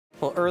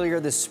Well, earlier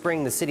this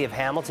spring, the city of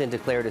Hamilton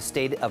declared a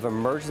state of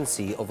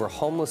emergency over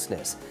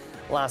homelessness.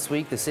 Last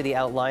week, the city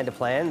outlined a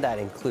plan that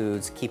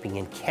includes keeping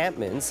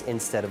encampments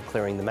instead of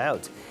clearing them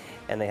out.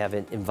 And they have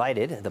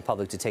invited the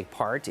public to take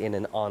part in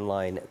an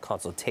online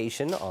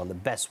consultation on the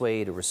best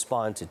way to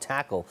respond to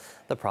tackle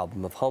the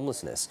problem of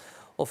homelessness.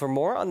 Well, for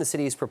more on the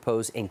city's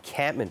proposed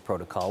encampment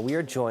protocol, we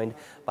are joined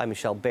by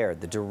Michelle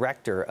Baird, the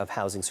Director of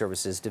Housing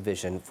Services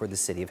Division for the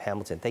City of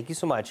Hamilton. Thank you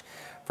so much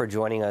for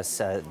joining us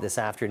this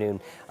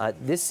afternoon.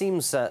 This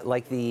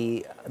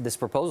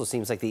proposal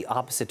seems like the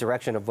opposite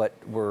direction of what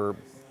we're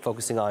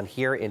focusing on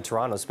here in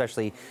Toronto,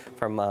 especially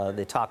from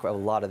the talk of a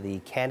lot of the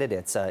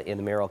candidates in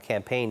the mayoral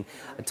campaign.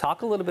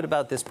 Talk a little bit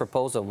about this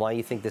proposal and why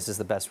you think this is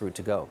the best route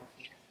to go.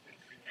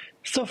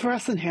 So for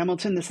us in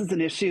Hamilton, this is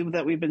an issue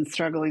that we've been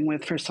struggling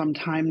with for some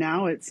time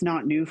now. It's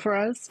not new for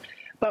us,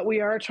 but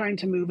we are trying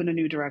to move in a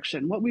new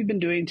direction. What we've been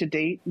doing to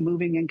date,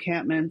 moving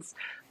encampments,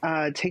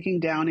 taking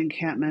down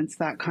encampments,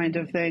 that kind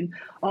of thing,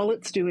 all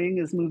it's doing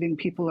is moving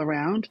people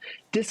around,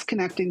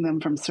 disconnecting them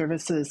from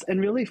services,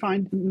 and really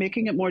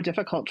making it more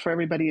difficult for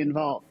everybody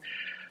involved.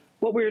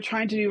 What we're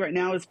trying to do right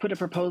now is put a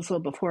proposal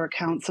before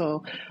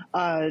council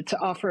to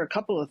offer a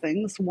couple of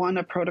things. One,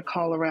 a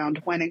protocol around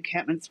when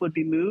encampments would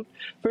be moved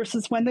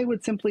versus when they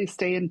would simply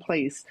stay in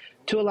place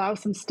to allow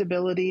some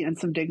stability and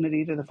some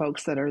dignity to the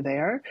folks that are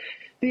there.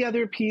 The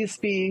other piece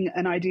being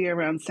an idea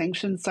around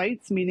sanctioned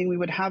sites, meaning we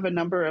would have a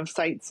number of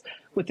sites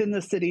within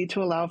the city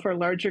to allow for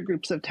larger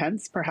groups of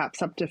tents,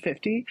 perhaps up to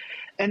 50,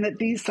 and that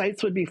these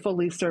sites would be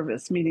fully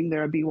serviced, meaning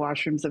there would be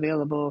washrooms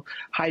available,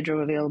 hydro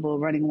available,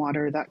 running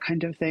water, that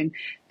kind of thing,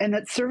 and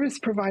that service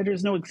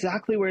providers know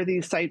exactly where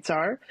these sites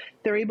are.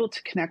 They're able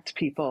to connect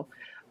people.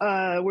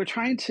 We're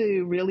trying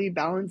to really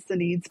balance the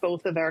needs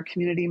both of our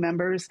community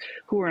members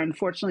who are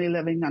unfortunately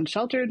living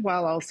unsheltered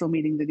while also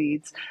meeting the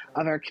needs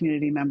of our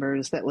community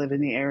members that live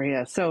in the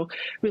area. So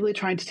really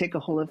trying to take a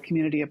whole of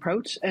community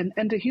approach and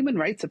a human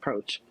rights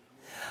approach.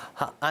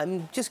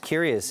 I'm just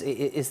curious,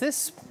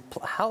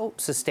 how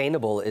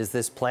sustainable is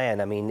this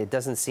plan? I mean, it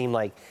doesn't seem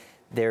like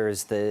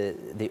there's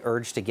the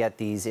urge to get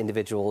these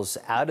individuals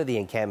out of the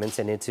encampments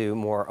and into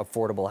more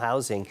affordable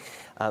housing.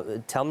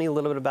 Tell me a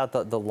little bit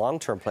about the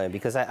long-term plan,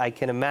 because I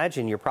can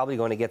imagine you're probably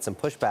going to get some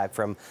pushback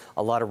from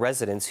a lot of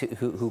residents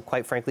who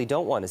quite frankly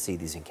don't want to see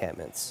these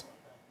encampments.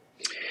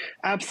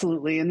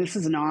 Absolutely, and this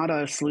is not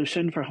a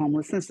solution for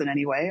homelessness in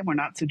any way, and we're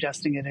not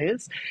suggesting it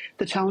is.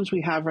 The challenge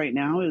we have right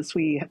now is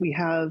we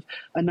have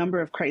a number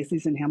of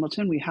crises in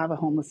Hamilton. We have a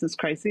homelessness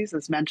crisis,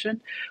 as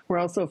mentioned. We're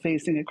also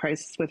facing a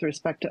crisis with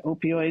respect to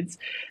opioids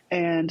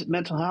and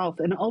mental health.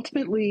 And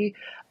ultimately,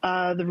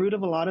 the root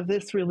of a lot of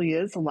this really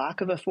is a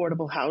lack of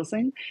affordable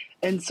housing.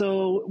 And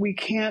so we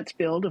can't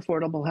build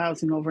affordable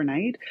housing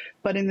overnight.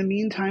 But in the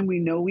meantime, we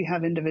know we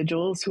have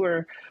individuals who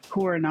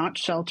are not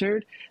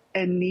sheltered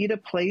and need a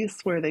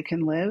place where they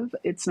can live.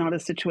 It's not a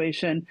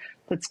situation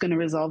that's going to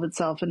resolve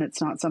itself, and it's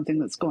not something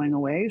that's going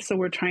away. So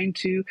we're trying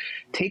to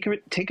take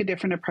a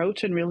different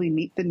approach and really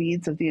meet the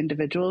needs of the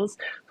individuals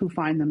who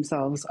find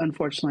themselves,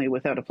 unfortunately,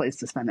 without a place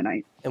to spend the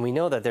night. And we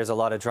know that there's a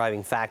lot of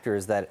driving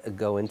factors that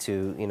go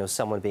into,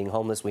 someone being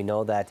homeless. We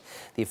know that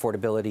the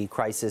affordability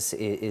crisis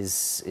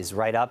is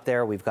right up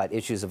there. We've got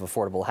issues of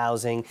affordable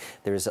housing.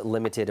 There's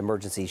limited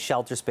emergency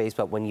shelter space.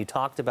 But when you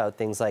talked about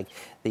things like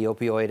the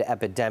opioid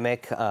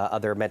epidemic,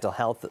 other mental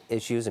health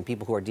issues, and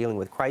people who are dealing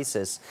with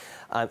crisis,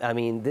 I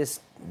mean, this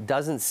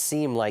doesn't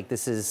seem like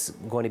this is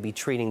going to be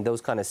treating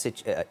those kind of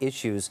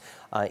issues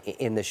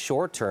in the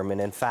short term. And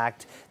in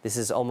fact, this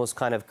is almost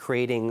kind of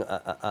creating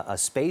a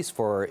space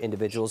for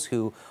individuals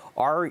who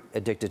are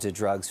addicted to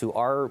drugs, who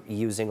are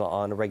using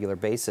on a regular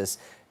basis,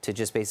 to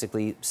just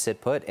basically sit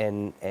put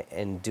and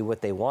do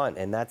what they want.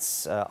 And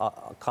that's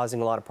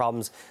causing a lot of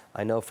problems.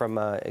 I know from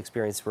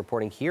experience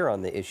reporting here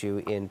on the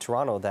issue in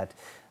Toronto that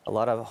a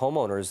lot of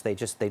homeowners,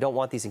 they don't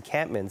want these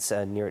encampments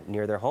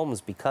near their homes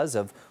because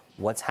of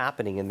what's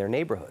happening in their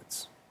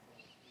neighborhoods.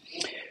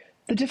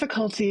 The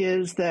difficulty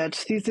is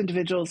that these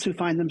individuals who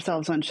find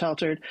themselves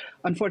unsheltered,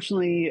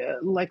 unfortunately,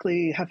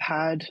 likely have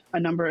had a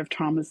number of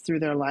traumas through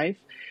their life.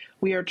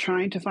 We are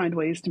trying to find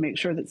ways to make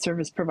sure that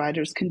service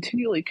providers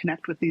continually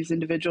connect with these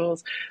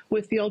individuals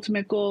with the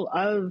ultimate goal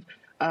of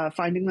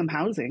finding them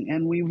housing.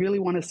 And we really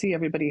want to see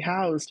everybody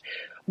housed.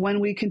 When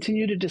we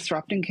continue to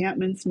disrupt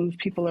encampments, move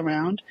people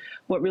around,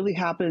 what really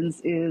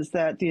happens is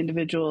that the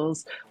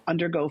individuals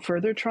undergo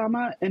further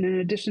trauma. And in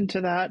addition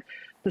to that,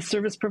 the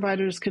service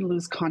providers can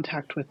lose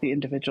contact with the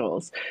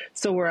individuals.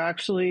 So we're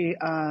actually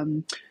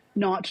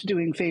not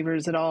doing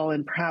favors at all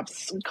and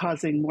perhaps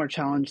causing more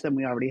challenge than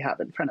we already have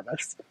in front of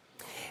us.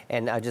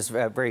 And just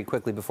very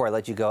quickly before I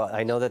let you go,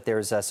 I know that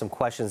there's some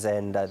questions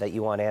and that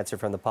you want to answer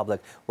from the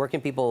public. Where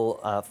can people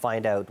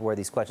find out where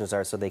these questions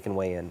are so they can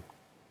weigh in?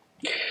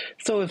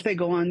 So if they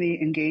go on the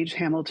Engage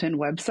Hamilton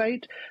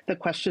website, the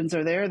questions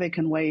are there. They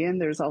can weigh in.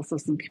 There's also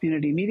some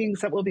community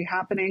meetings that will be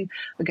happening.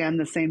 Again,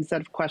 the same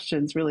set of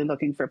questions, really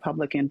looking for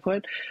public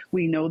input.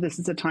 We know this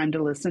is a time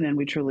to listen, and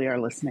we truly are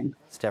listening.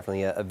 It's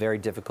definitely a very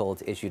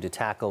difficult issue to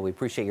tackle. We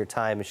appreciate your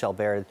time, Michelle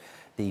Baird,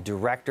 the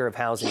Director of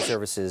Housing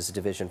Services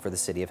Division for the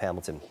City of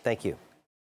Hamilton. Thank you.